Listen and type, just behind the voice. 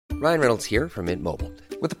Ryan Reynolds here from Mint Mobile.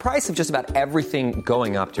 With the price of just about everything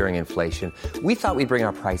going up during inflation, we thought we'd bring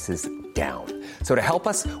our prices down. So to help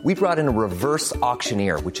us, we brought in a reverse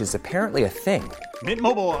auctioneer, which is apparently a thing. Mint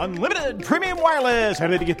Mobile Unlimited Premium Wireless. How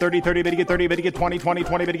to get 30, 30, bit to get 30, bit to get 20, 20,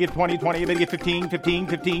 20, bit to get 20, 20, bit to get 15, 15,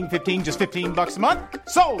 15, 15, just $15 a month?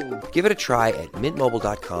 Sold! Give it a try at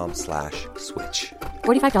mintmobile.com/switch.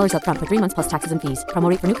 $45 up front for 3 months plus taxes and fees. Promo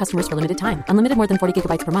rate for new customers for limited time. Unlimited more than 40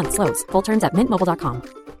 gigabytes per month. Slows full terms at mintmobile.com.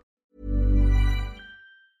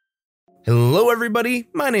 Hello everybody,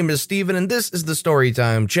 my name is Steven and this is the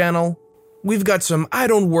Storytime channel. We've got some I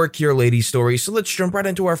Don't Work Here Lady stories, so let's jump right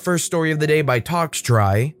into our first story of the day by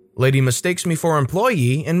Talkstry. Lady mistakes me for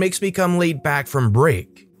employee and makes me come late back from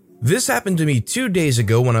break. This happened to me 2 days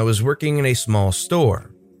ago when I was working in a small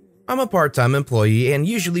store. I'm a part-time employee and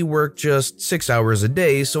usually work just 6 hours a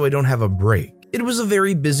day, so I don't have a break. It was a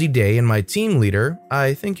very busy day and my team leader,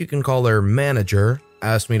 I think you can call her manager,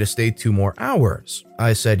 asked me to stay 2 more hours.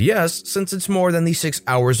 I said yes, since it's more than the 6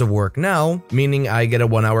 hours of work now, meaning I get a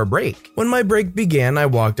 1 hour break. When my break began, I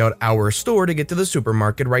walked out our store to get to the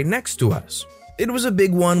supermarket right next to us. It was a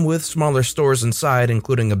big one with smaller stores inside,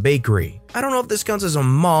 including a bakery. I don't know if this counts as a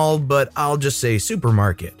mall, but I'll just say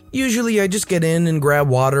supermarket. Usually I just get in and grab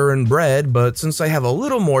water and bread, but since I have a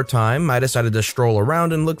little more time, I decided to stroll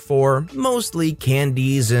around and look for mostly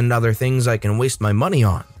candies and other things I can waste my money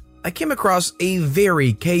on. I came across a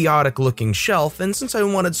very chaotic looking shelf, and since I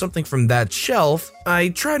wanted something from that shelf, I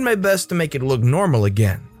tried my best to make it look normal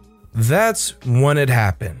again. That's when it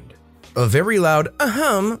happened. A very loud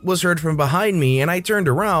ahem was heard from behind me, and I turned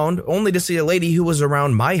around only to see a lady who was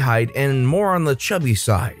around my height and more on the chubby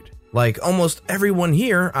side. Like almost everyone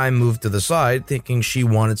here, I moved to the side thinking she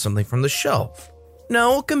wanted something from the shelf.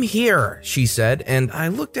 "No, come here," she said, and I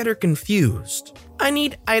looked at her confused. "I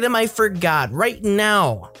need item I forgot right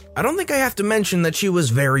now." I don't think I have to mention that she was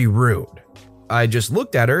very rude. I just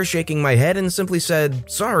looked at her, shaking my head, and simply said,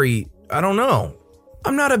 "Sorry, I don't know."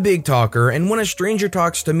 I'm not a big talker, and when a stranger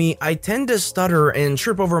talks to me, I tend to stutter and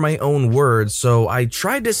trip over my own words, so I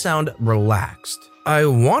tried to sound relaxed. I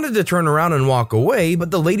wanted to turn around and walk away, but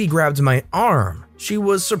the lady grabbed my arm. She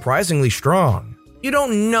was surprisingly strong. "You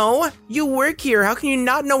don't know? You work here, how can you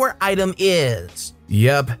not know where item is?"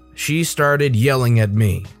 Yep, she started yelling at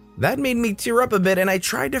me. That made me tear up a bit and I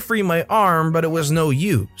tried to free my arm, but it was no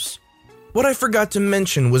use. What I forgot to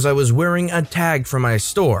mention was I was wearing a tag for my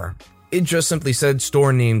store. It just simply said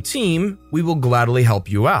store name team, we will gladly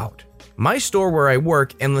help you out. My store where I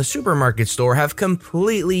work and the supermarket store have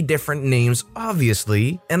completely different names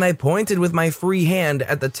obviously, and I pointed with my free hand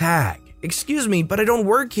at the tag. "Excuse me, but I don't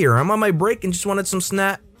work here. I'm on my break and just wanted some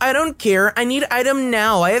snack." "I don't care. I need item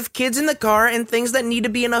now. I have kids in the car and things that need to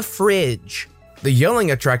be in a fridge." The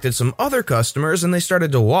yelling attracted some other customers and they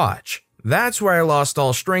started to watch. That's where I lost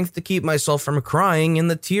all strength to keep myself from crying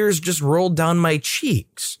and the tears just rolled down my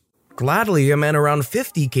cheeks. Gladly, a man around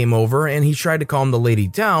 50 came over and he tried to calm the lady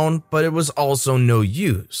down, but it was also no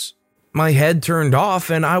use. My head turned off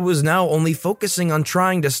and I was now only focusing on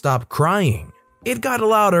trying to stop crying. It got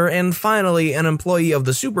louder and finally an employee of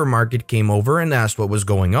the supermarket came over and asked what was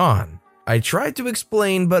going on. I tried to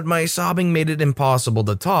explain, but my sobbing made it impossible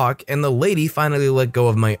to talk, and the lady finally let go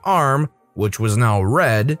of my arm, which was now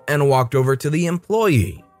red, and walked over to the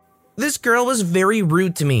employee. "This girl was very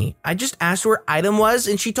rude to me. I just asked where item was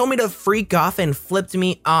and she told me to freak off and flipped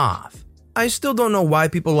me off." I still don't know why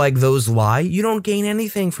people like those lie. You don't gain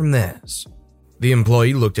anything from this. The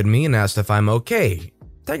employee looked at me and asked if I'm okay.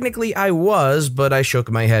 Technically I was, but I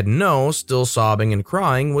shook my head no, still sobbing and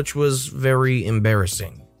crying, which was very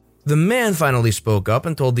embarrassing. The man finally spoke up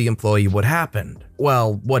and told the employee what happened.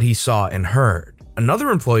 Well, what he saw and heard.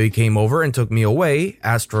 Another employee came over and took me away,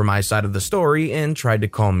 asked for my side of the story, and tried to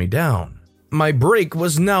calm me down. My break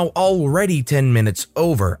was now already 10 minutes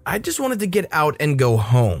over. I just wanted to get out and go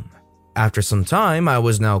home. After some time, I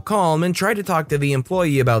was now calm and tried to talk to the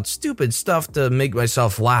employee about stupid stuff to make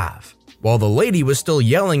myself laugh, while the lady was still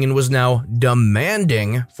yelling and was now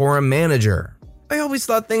demanding for a manager. I always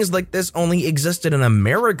thought things like this only existed in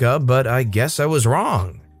America, but I guess I was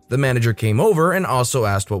wrong. The manager came over and also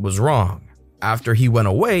asked what was wrong. After he went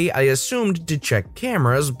away, I assumed to check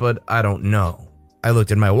cameras, but I don't know. I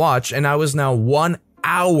looked at my watch and I was now 1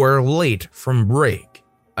 hour late from break.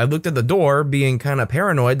 I looked at the door, being kinda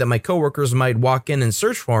paranoid that my coworkers might walk in and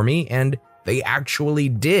search for me, and they actually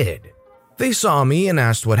did. They saw me and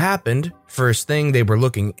asked what happened. First thing, they were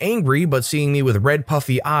looking angry, but seeing me with red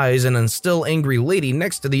puffy eyes and a still angry lady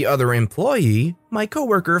next to the other employee, my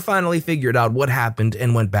coworker finally figured out what happened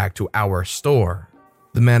and went back to our store.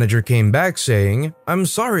 The manager came back saying, "I'm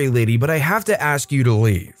sorry lady, but I have to ask you to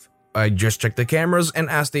leave." I just checked the cameras and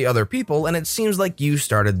asked the other people, and it seems like you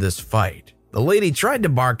started this fight. The lady tried to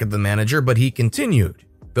bark at the manager, but he continued.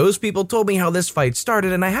 Those people told me how this fight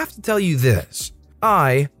started, and I have to tell you this.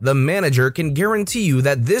 I, the manager, can guarantee you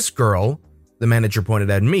that this girl, the manager pointed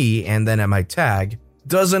at me and then at my tag,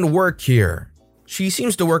 doesn't work here. She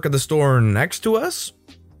seems to work at the store next to us?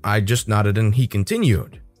 I just nodded and he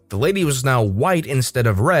continued. The lady was now white instead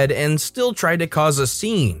of red and still tried to cause a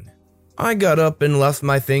scene. I got up and left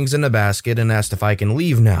my things in a basket and asked if I can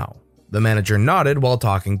leave now. The manager nodded while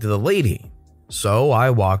talking to the lady. So I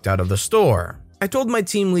walked out of the store. I told my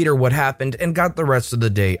team leader what happened and got the rest of the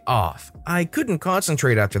day off. I couldn't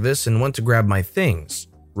concentrate after this and went to grab my things.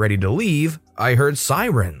 Ready to leave, I heard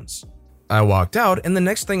sirens. I walked out and the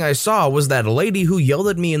next thing I saw was that lady who yelled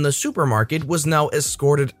at me in the supermarket was now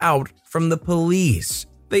escorted out from the police.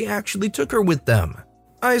 They actually took her with them.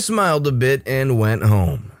 I smiled a bit and went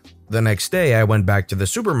home. The next day, I went back to the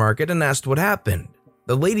supermarket and asked what happened.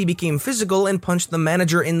 The lady became physical and punched the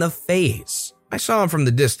manager in the face. I saw him from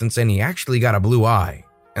the distance and he actually got a blue eye,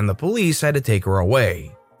 and the police had to take her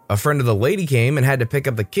away. A friend of the lady came and had to pick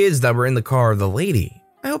up the kids that were in the car of the lady.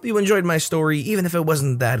 I hope you enjoyed my story even if it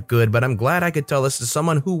wasn't that good, but I'm glad I could tell this to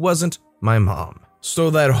someone who wasn't my mom. So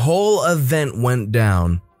that whole event went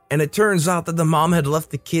down, and it turns out that the mom had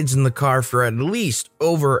left the kids in the car for at least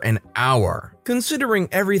over an hour. Considering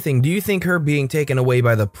everything, do you think her being taken away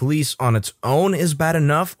by the police on its own is bad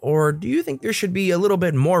enough, or do you think there should be a little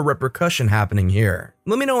bit more repercussion happening here?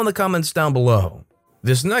 Let me know in the comments down below.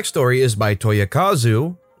 This next story is by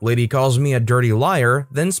Toyakazu. Lady calls me a dirty liar,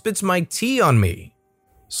 then spits my tea on me.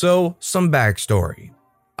 So, some backstory.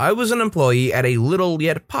 I was an employee at a little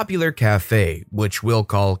yet popular cafe, which we'll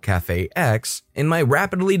call Cafe X, in my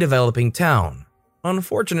rapidly developing town.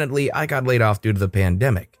 Unfortunately, I got laid off due to the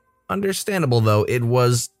pandemic. Understandable though, it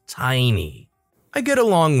was tiny. I get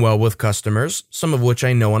along well with customers, some of which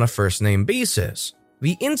I know on a first name basis.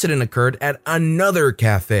 The incident occurred at another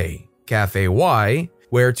cafe, Cafe Y,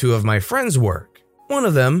 where two of my friends work. One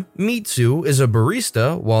of them, Mitsu, is a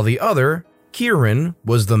barista, while the other, Kieran,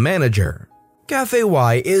 was the manager. Cafe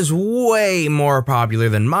Y is way more popular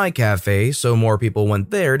than my cafe, so more people went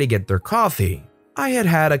there to get their coffee. I had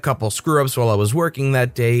had a couple screw-ups while I was working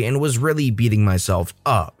that day and was really beating myself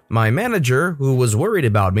up. My manager, who was worried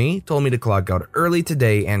about me, told me to clock out early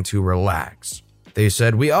today and to relax. They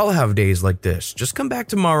said, "We all have days like this, just come back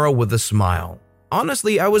tomorrow with a smile."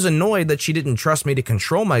 Honestly, I was annoyed that she didn't trust me to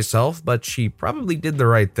control myself, but she probably did the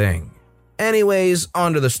right thing. Anyways,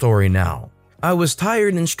 on to the story now. I was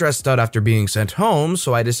tired and stressed out after being sent home,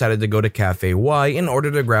 so I decided to go to Cafe Y in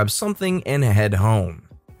order to grab something and head home.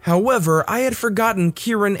 However, I had forgotten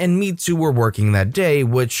Kieran and Mitsu were working that day,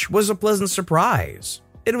 which was a pleasant surprise.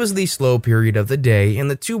 It was the slow period of the day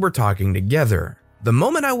and the two were talking together. The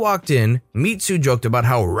moment I walked in, Mitsu joked about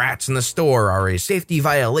how rats in the store are a safety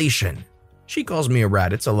violation. She calls me a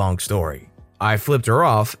rat, it's a long story. I flipped her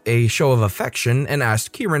off, a show of affection, and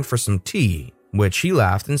asked Kieran for some tea, which he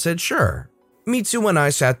laughed and said sure. Mitsu and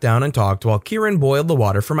I sat down and talked while Kieran boiled the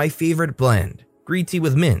water for my favorite blend, green tea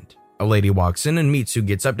with mint. A lady walks in and Mitsu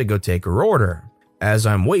gets up to go take her order. As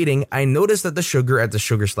I'm waiting, I notice that the sugar at the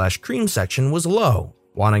sugar/cream section was low.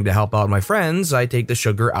 Wanting to help out my friends, I take the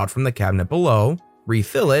sugar out from the cabinet below,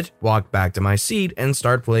 refill it, walk back to my seat, and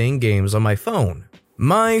start playing games on my phone.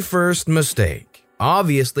 My first mistake.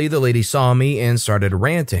 Obviously, the lady saw me and started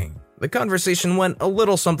ranting. The conversation went a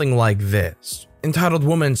little something like this. Entitled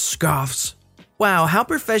woman scoffs, "Wow, how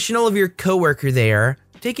professional of your coworker there,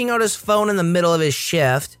 taking out his phone in the middle of his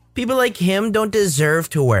shift. People like him don't deserve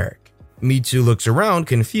to work." Mitsu looks around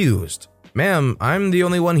confused. "Ma'am, I'm the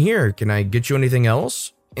only one here. Can I get you anything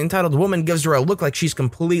else?" Entitled woman gives her a look like she's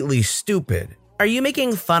completely stupid. "Are you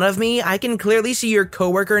making fun of me? I can clearly see your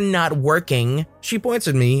coworker not working." She points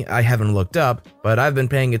at me. I haven't looked up, but I've been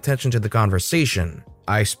paying attention to the conversation.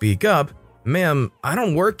 I speak up, "Ma'am, I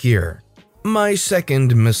don't work here." My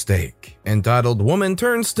second mistake. Entitled woman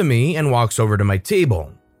turns to me and walks over to my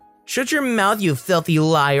table. "Shut your mouth, you filthy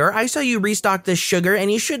liar. I saw you restock the sugar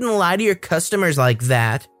and you shouldn't lie to your customers like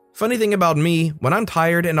that." Funny thing about me, when I'm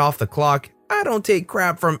tired and off the clock, I don't take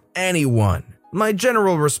crap from anyone. My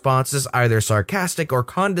general response is either sarcastic or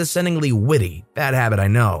condescendingly witty. Bad habit, I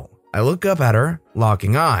know. I look up at her,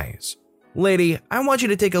 locking eyes. "Lady, I want you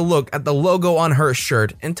to take a look at the logo on her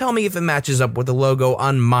shirt and tell me if it matches up with the logo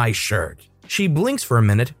on my shirt." She blinks for a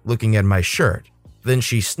minute, looking at my shirt. Then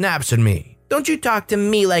she snaps at me. "Don't you talk to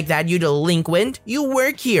me like that, you delinquent. You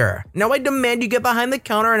work here. Now I demand you get behind the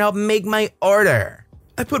counter and help make my order."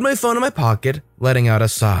 I put my phone in my pocket, letting out a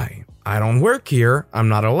sigh. I don't work here. I'm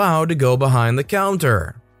not allowed to go behind the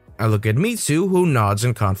counter. I look at Mitsu, who nods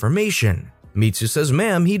in confirmation. Mitsu says,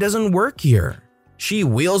 "Ma'am, he doesn't work here." She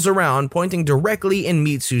wheels around, pointing directly in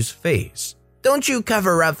Mitsu's face. "Don't you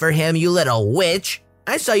cover up for him, you little witch.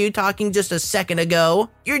 I saw you talking just a second ago.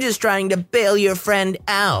 You're just trying to bail your friend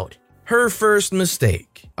out." Her first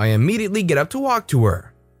mistake. I immediately get up to walk to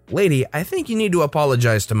her. "Lady, I think you need to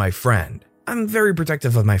apologize to my friend. I'm very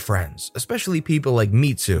protective of my friends, especially people like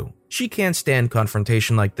Mitsu. She can't stand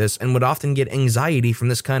confrontation like this and would often get anxiety from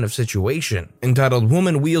this kind of situation." Entitled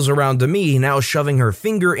woman wheels around to me, now shoving her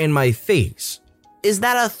finger in my face. "Is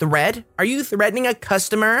that a threat? Are you threatening a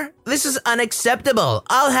customer? This is unacceptable.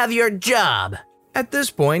 I'll have your job." At this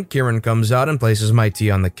point, Kieran comes out and places my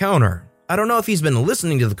tea on the counter. I don't know if he's been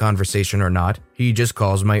listening to the conversation or not. He just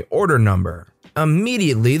calls my order number.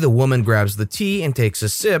 Immediately, the woman grabs the tea and takes a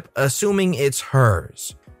sip, assuming it's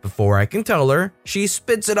hers. Before I can tell her, she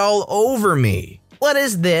spits it all over me. "What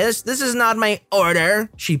is this? This is not my order."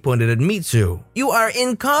 She pointed at Mitsu. "You are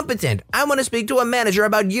incompetent. I want to speak to a manager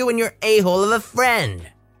about you and your a-hole of a friend."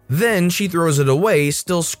 Then she throws it away,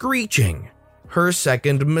 still screeching. Her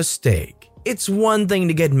second mistake. It's one thing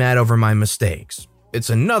to get mad over my mistakes. It's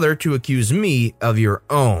another to accuse me of your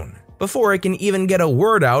own. Before I can even get a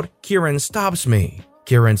word out, Kieran stops me.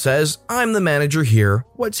 Kieran says, "I'm the manager here.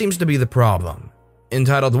 What seems to be the problem?"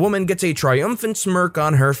 Entitled woman gets a triumphant smirk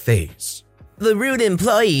on her face. "The rude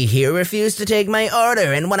employee here refused to take my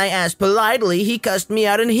order, and when I asked politely, he cussed me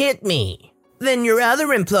out and hit me. Then your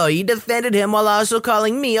other employee defended him while also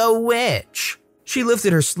calling me a witch." She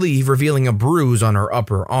lifted her sleeve, revealing a bruise on her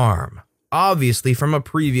upper arm. Obviously from a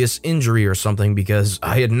previous injury or something, because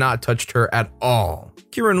I had not touched her at all.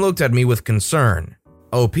 Kieran looked at me with concern.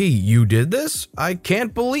 "OP, you did this? I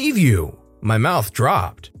can't believe you." My mouth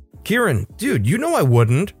dropped. "Kieran, dude, you know I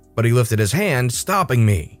wouldn't." But he lifted his hand, stopping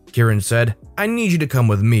me. Kieran said, "I need you to come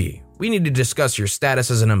with me. We need to discuss your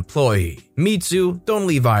status as an employee. Mitsu, don't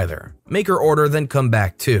leave either. Make her order, then come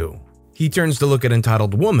back too." He turns to look at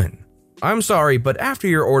entitled woman. "I'm sorry, but after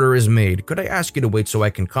your order is made, could I ask you to wait so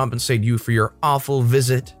I can compensate you for your awful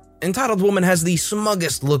visit?" Entitled woman has the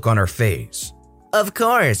smuggest look on her face. "Of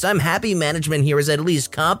course, I'm happy management here is at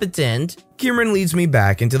least competent." Kieran leads me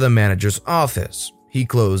back into the manager's office. He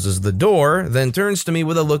closes the door, then turns to me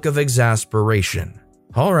with a look of exasperation.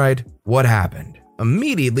 "All right, what happened?"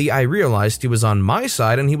 Immediately, I realized he was on my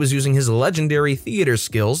side and he was using his legendary theater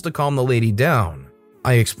skills to calm the lady down.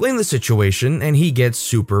 I explain the situation and he gets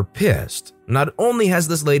super pissed. Not only has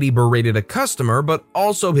this lady berated a customer, but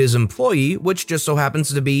also his employee, which just so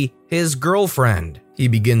happens to be his girlfriend. He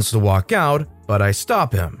begins to walk out, but I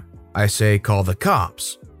stop him. I say, "Call the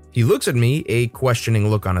cops." He looks at me, a questioning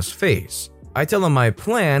look on his face. I tell him my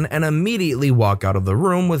plan and immediately walk out of the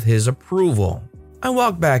room with his approval. I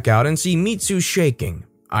walk back out and see Mitsu shaking,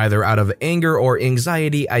 either out of anger or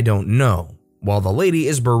anxiety, I don't know, while the lady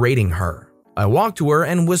is berating her. I walk to her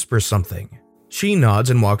and whisper something. She nods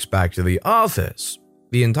and walks back to the office.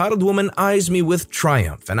 The entitled woman eyes me with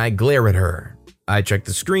triumph and I glare at her. I check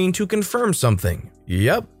the screen to confirm something.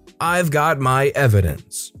 Yep, I've got my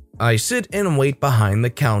evidence. I sit and wait behind the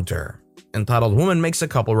counter. Entitled woman makes a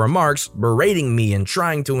couple remarks, berating me and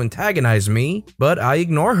trying to antagonize me, but I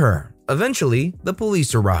ignore her. Eventually, the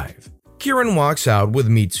police arrive. Kieran walks out with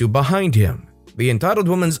Mitsu behind him. The entitled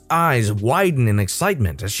woman's eyes widen in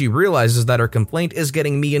excitement as she realizes that her complaint is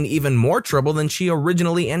getting me in even more trouble than she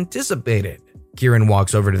originally anticipated. Kieran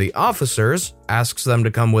walks over to the officers, asks them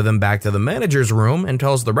to come with him back to the manager's room, and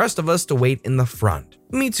tells the rest of us to wait in the front.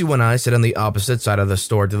 Mitsu and I sit on the opposite side of the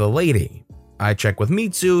store to the lady. I check with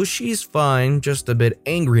Mitsu, she's fine, just a bit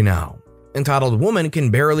angry now. Entitled woman can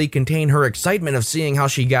barely contain her excitement of seeing how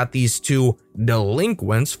she got these two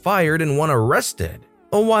delinquents fired and one arrested.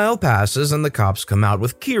 A while passes and the cops come out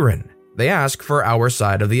with Kieran. They ask for our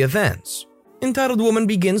side of the events. Entitled woman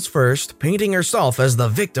begins first, painting herself as the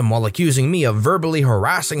victim while accusing me of verbally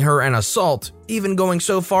harassing her and assault, even going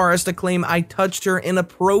so far as to claim I touched her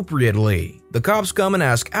inappropriately. The cops come and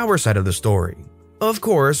ask our side of the story. Of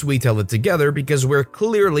course, we tell it together because we're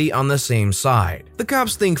clearly on the same side. The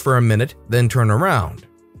cops think for a minute, then turn around.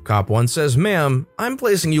 Cop 1 says, "Ma'am, I'm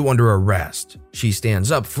placing you under arrest." She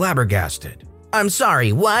stands up flabbergasted. "I'm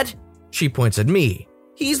sorry, what?" She points at me.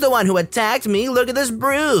 "He's the one who attacked me, look at this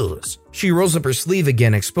bruise." She rolls up her sleeve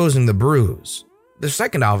again, exposing the bruise. The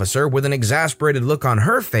second officer, with an exasperated look on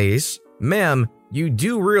her face, "Ma'am, you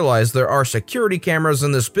do realize there are security cameras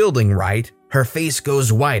in this building, right?" Her face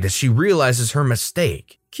goes white as she realizes her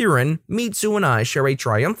mistake. Kieran, Mitsu, and I share a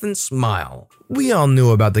triumphant smile. We all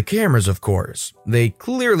knew about the cameras, of course. They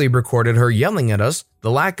clearly recorded her yelling at us,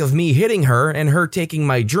 the lack of me hitting her, and her taking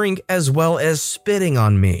my drink as well as spitting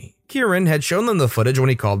on me. Kieran had shown them the footage when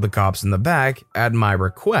he called the cops in the back at my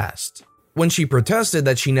request. When she protested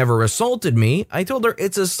that she never assaulted me, I told her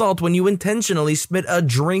it's assault when you intentionally spit a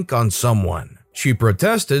drink on someone. She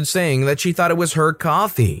protested, saying that she thought it was her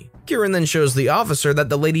coffee. Kieran then shows the officer that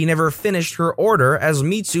the lady never finished her order as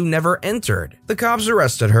Mitsu never entered. The cops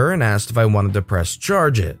arrested her and asked if I wanted to press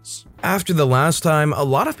charges. After the last time, a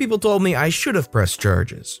lot of people told me I should have pressed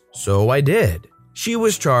charges, so I did. She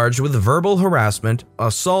was charged with verbal harassment,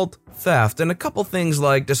 assault, theft, and a couple things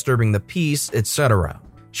like disturbing the peace, etc.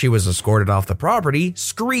 She was escorted off the property,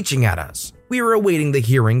 screeching at us. We were awaiting the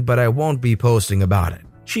hearing, but I won't be posting about it.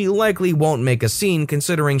 She likely won't make a scene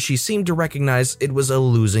considering she seemed to recognize it was a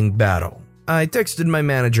losing battle. I texted my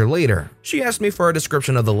manager later. She asked me for a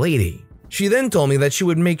description of the lady. She then told me that she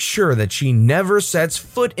would make sure that she never sets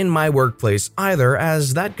foot in my workplace either,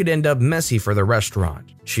 as that could end up messy for the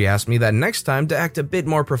restaurant. She asked me that next time to act a bit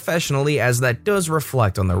more professionally, as that does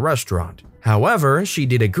reflect on the restaurant. However, she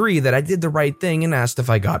did agree that I did the right thing and asked if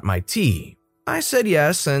I got my tea. I said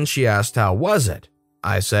yes, and she asked how was it.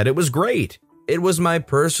 I said it was great. It was my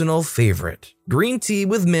personal favorite. Green tea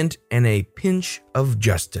with mint and a pinch of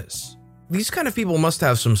justice. These kind of people must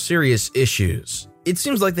have some serious issues. It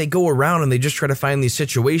seems like they go around and they just try to find these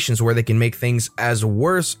situations where they can make things as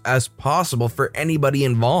worse as possible for anybody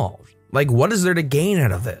involved. Like, what is there to gain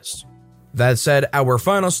out of this? That said, our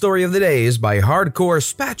final story of the day is by Hardcore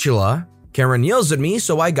Spatula. Karen yells at me,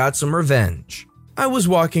 so I got some revenge. I was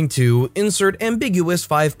walking to insert ambiguous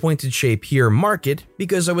 5-pointed shape here market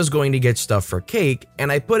because I was going to get stuff for cake,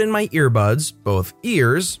 and I put in my earbuds, both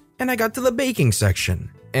ears, and I got to the baking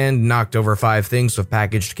section and knocked over 5 things of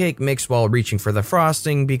packaged cake mix while reaching for the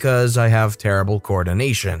frosting because I have terrible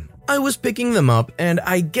coordination. I was picking them up, and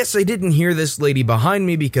I guess I didn't hear this lady behind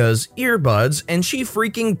me because earbuds, and she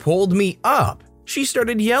freaking pulled me up. She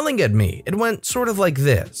started yelling at me. It went sort of like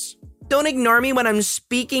this. Don't ignore me when I'm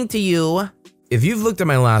speaking to you. If you've looked at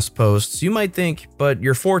my last posts, you might think, but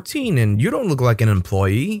you're 14 and you don't look like an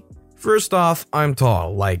employee. First off, I'm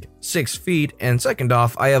tall, like 6 feet, and second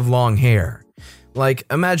off, I have long hair. Like,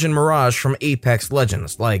 imagine Mirage from Apex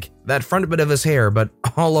Legends, like that front bit of his hair, but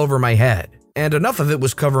all over my head. And enough of it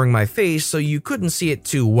was covering my face so you couldn't see it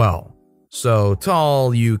too well. So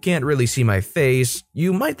tall, you can't really see my face,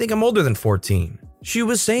 you might think I'm older than 14. She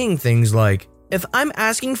was saying things like, if I'm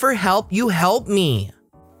asking for help, you help me.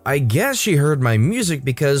 I guess she heard my music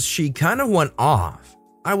because she kind of went off.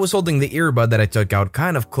 I was holding the earbud that I took out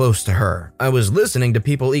kind of close to her. I was listening to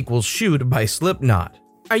People Equals Shoot by Slipknot.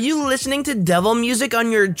 Are you listening to devil music on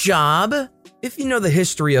your job? If you know the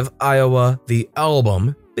history of Iowa, the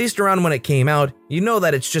album, based around when it came out, you know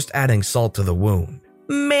that it's just adding salt to the wound.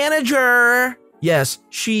 Manager! Yes,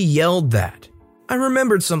 she yelled that. I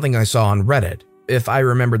remembered something I saw on Reddit. If I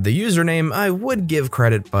remembered the username, I would give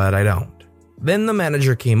credit, but I don't. Then the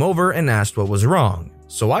manager came over and asked what was wrong.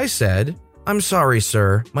 So I said, I'm sorry,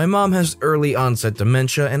 sir. My mom has early onset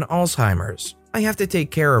dementia and Alzheimer's. I have to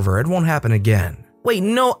take care of her. It won't happen again. Wait,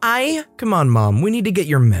 no, Come on, Mom. We need to get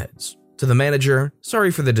your meds. To the manager,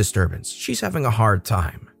 sorry for the disturbance. She's having a hard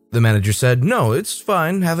time. The manager said, no, it's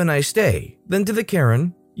fine. Have a nice day. Then to the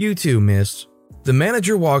Karen, you too, miss. The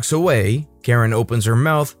manager walks away. Karen opens her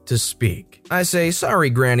mouth to speak. I say,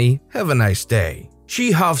 sorry, Granny, have a nice day.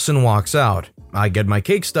 She huffs and walks out. I get my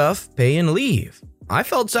cake stuff, pay, and leave. I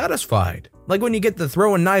felt satisfied, like when you get to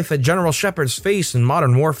throw a knife at General Shepard's face in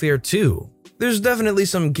Modern Warfare 2. There's definitely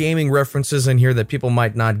some gaming references in here that people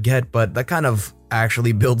might not get, but that kind of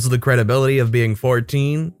actually builds the credibility of being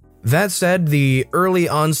 14. That said, the early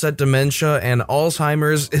onset dementia and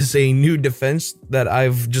Alzheimer's is a new defense that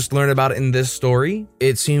I've just learned about in this story.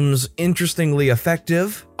 It seems interestingly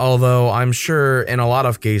effective, although I'm sure in a lot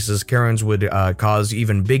of cases Karens would cause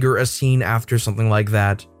even bigger a scene after something like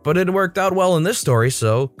that. But it worked out well in this story,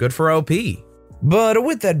 so good for OP. But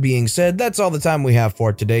with that being said, that's all the time we have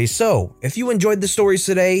for today, so if you enjoyed the stories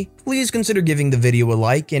today, please consider giving the video a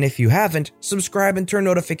like, and if you haven't, subscribe and turn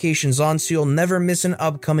notifications on so you'll never miss an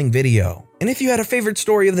upcoming video. And if you had a favorite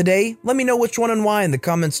story of the day, let me know which one and why in the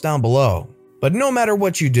comments down below. But no matter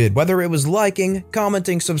what you did, whether it was liking,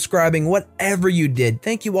 commenting, subscribing, whatever you did,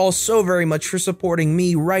 thank you all so very much for supporting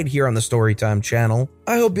me right here on the Storytime channel.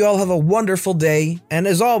 I hope you all have a wonderful day, and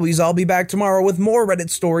as always, I'll be back tomorrow with more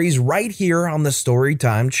Reddit stories right here on the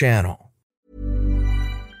Storytime channel.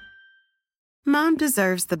 Mom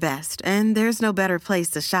deserves the best, and there's no better place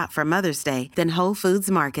to shop for Mother's Day than Whole Foods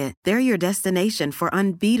Market. They're your destination for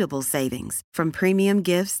unbeatable savings, from premium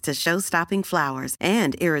gifts to show-stopping flowers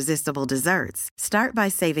and irresistible desserts. Start by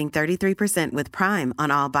saving 33% with Prime on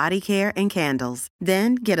all body care and candles.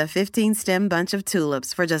 Then get a 15-stem bunch of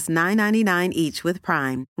tulips for just $9.99 each with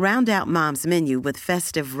Prime. Round out Mom's menu with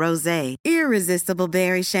festive rosé, irresistible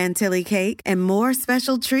berry chantilly cake, and more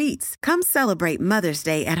special treats. Come celebrate Mother's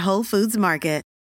Day at Whole Foods Market.